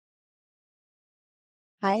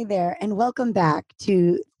Hi there, and welcome back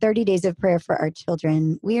to 30 Days of Prayer for Our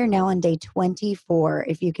Children. We are now on day 24,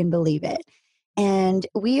 if you can believe it. And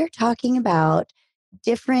we are talking about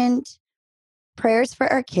different prayers for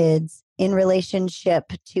our kids in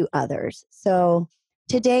relationship to others. So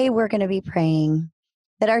today we're going to be praying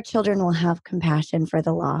that our children will have compassion for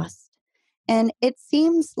the lost. And it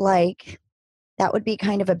seems like that would be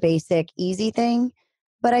kind of a basic, easy thing.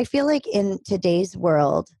 But I feel like in today's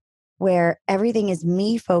world, where everything is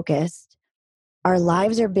me focused, our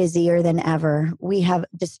lives are busier than ever. We have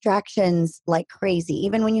distractions like crazy.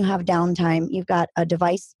 Even when you have downtime, you've got a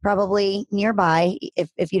device probably nearby.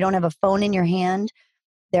 If you don't have a phone in your hand,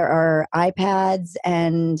 there are iPads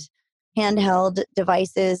and handheld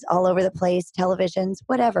devices all over the place, televisions,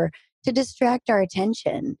 whatever, to distract our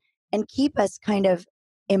attention and keep us kind of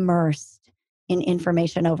immersed in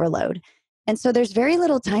information overload. And so there's very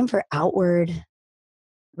little time for outward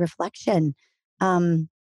reflection. Um,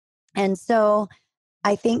 and so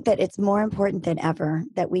I think that it's more important than ever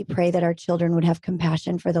that we pray that our children would have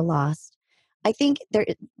compassion for the lost. I think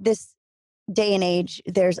this day and age,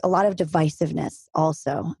 there's a lot of divisiveness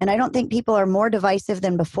also. And I don't think people are more divisive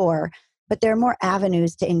than before, but there are more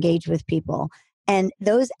avenues to engage with people. And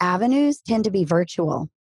those avenues tend to be virtual.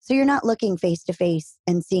 So you're not looking face to face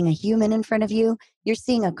and seeing a human in front of you. You're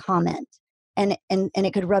seeing a comment and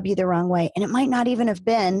it could rub you the wrong way. And it might not even have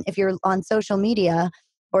been, if you're on social media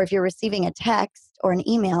or if you're receiving a text or an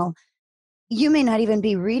email, you may not even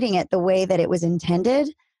be reading it the way that it was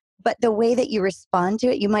intended, but the way that you respond to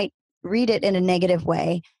it, you might read it in a negative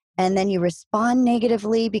way. And then you respond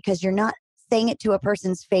negatively because you're not saying it to a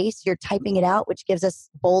person's face, you're typing it out, which gives us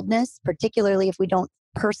boldness, particularly if we don't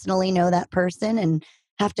personally know that person and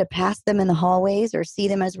have to pass them in the hallways or see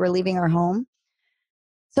them as we're leaving our home.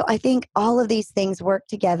 So I think all of these things work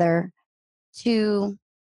together to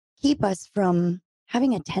keep us from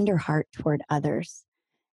having a tender heart toward others.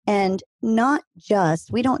 And not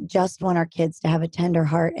just, we don't just want our kids to have a tender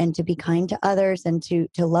heart and to be kind to others and to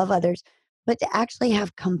love others, but to actually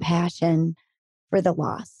have compassion for the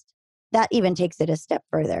lost. That even takes it a step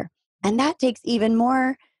further. And that takes even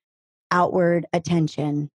more outward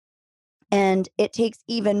attention. And it takes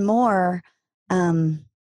even more um,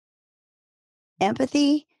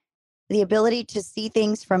 empathy, the ability to see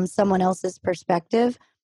things from someone else's perspective.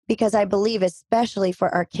 Because I believe, especially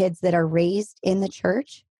for our kids that are raised in the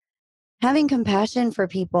church, having compassion for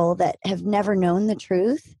people that have never known the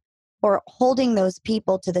truth or holding those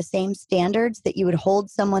people to the same standards that you would hold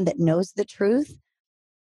someone that knows the truth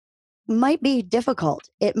might be difficult.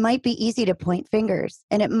 It might be easy to point fingers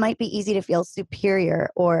and it might be easy to feel superior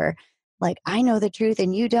or like, I know the truth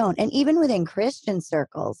and you don't. And even within Christian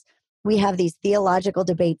circles, we have these theological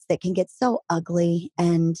debates that can get so ugly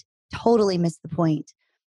and totally miss the point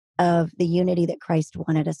of the unity that Christ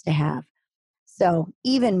wanted us to have. So,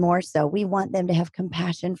 even more so, we want them to have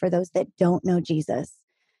compassion for those that don't know Jesus.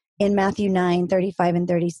 In Matthew 9:35 and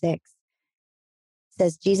 36, it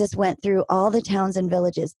says, Jesus went through all the towns and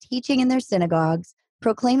villages, teaching in their synagogues,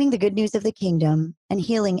 proclaiming the good news of the kingdom, and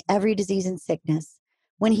healing every disease and sickness.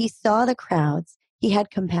 When he saw the crowds, he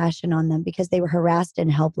had compassion on them because they were harassed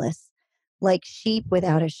and helpless, like sheep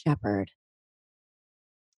without a shepherd.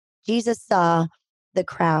 Jesus saw the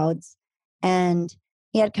crowds and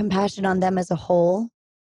he had compassion on them as a whole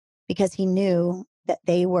because he knew that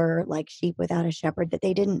they were like sheep without a shepherd, that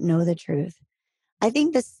they didn't know the truth. I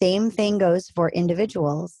think the same thing goes for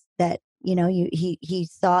individuals that, he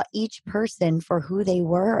saw each person for who they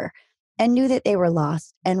were and knew that they were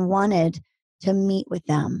lost and wanted to meet with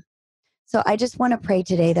them. So I just want to pray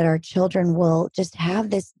today that our children will just have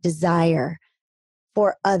this desire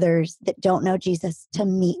for others that don't know Jesus to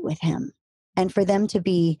meet with him and for them to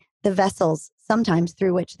be the vessels sometimes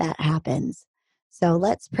through which that happens. So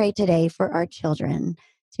let's pray today for our children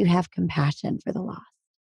to have compassion for the lost.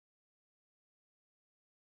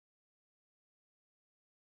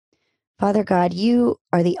 Father God, you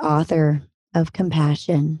are the author of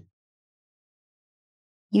compassion.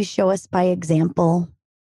 You show us by example.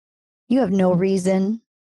 You have no reason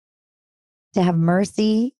to have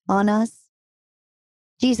mercy on us.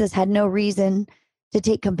 Jesus had no reason to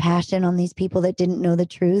take compassion on these people that didn't know the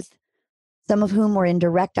truth, some of whom were in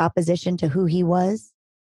direct opposition to who he was,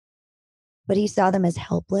 but he saw them as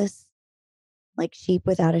helpless, like sheep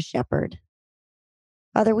without a shepherd.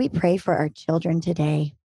 Father, we pray for our children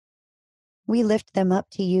today. We lift them up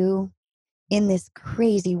to you in this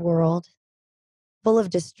crazy world, full of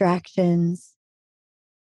distractions,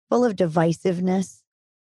 full of divisiveness,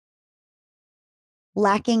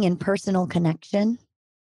 lacking in personal connection.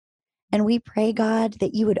 And we pray, God,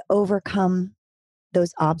 that you would overcome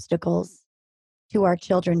those obstacles to our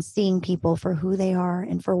children seeing people for who they are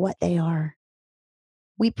and for what they are.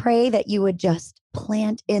 We pray that you would just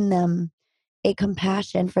plant in them a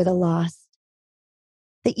compassion for the lost,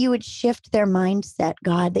 that you would shift their mindset,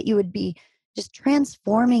 God, that you would be just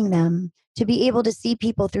transforming them to be able to see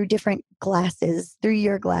people through different glasses, through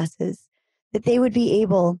your glasses, that they would be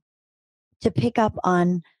able to pick up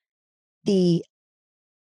on the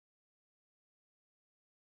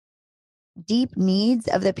deep needs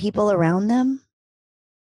of the people around them.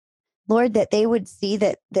 Lord, that they would see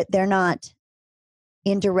that they're not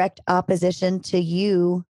in direct opposition to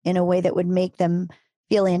you in a way that would make them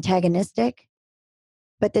feel antagonistic,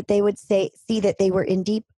 but that they would see that they were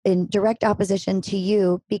in direct opposition to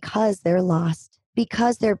you because they're lost,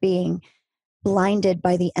 because they're being blinded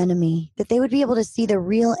by the enemy, that they would be able to see the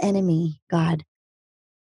real enemy, God,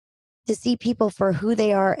 to see people for who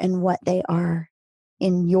they are and what they are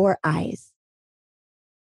in your eyes.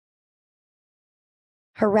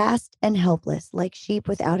 Harassed and helpless, like sheep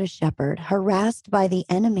without a shepherd, harassed by the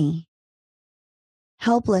enemy,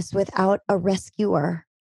 helpless without a rescuer,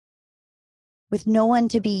 with no one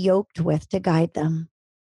to be yoked with to guide them.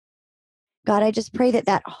 God, I just pray that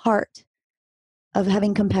that heart of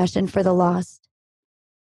having compassion for the lost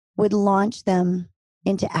would launch them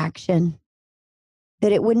into action,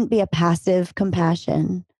 that it wouldn't be a passive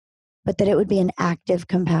compassion, but that it would be an active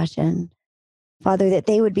compassion. Father, that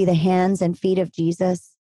they would be the hands and feet of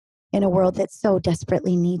Jesus in a world that so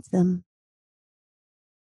desperately needs them.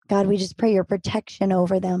 God, we just pray your protection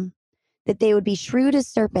over them, that they would be shrewd as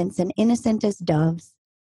serpents and innocent as doves,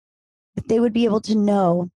 that they would be able to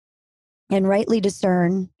know and rightly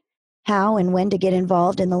discern how and when to get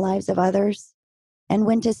involved in the lives of others and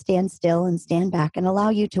when to stand still and stand back and allow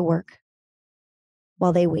you to work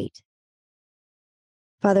while they wait.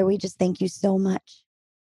 Father, we just thank you so much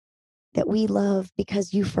that we love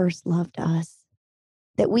because you first loved us,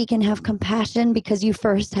 that we can have compassion because you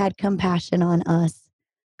first had compassion on us.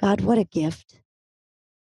 God, what a gift.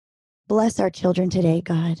 Bless our children today,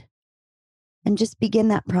 God, and just begin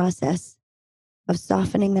that process of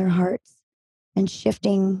softening their hearts and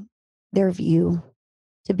shifting their view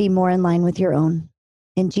to be more in line with your own.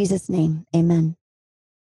 In Jesus' name, amen.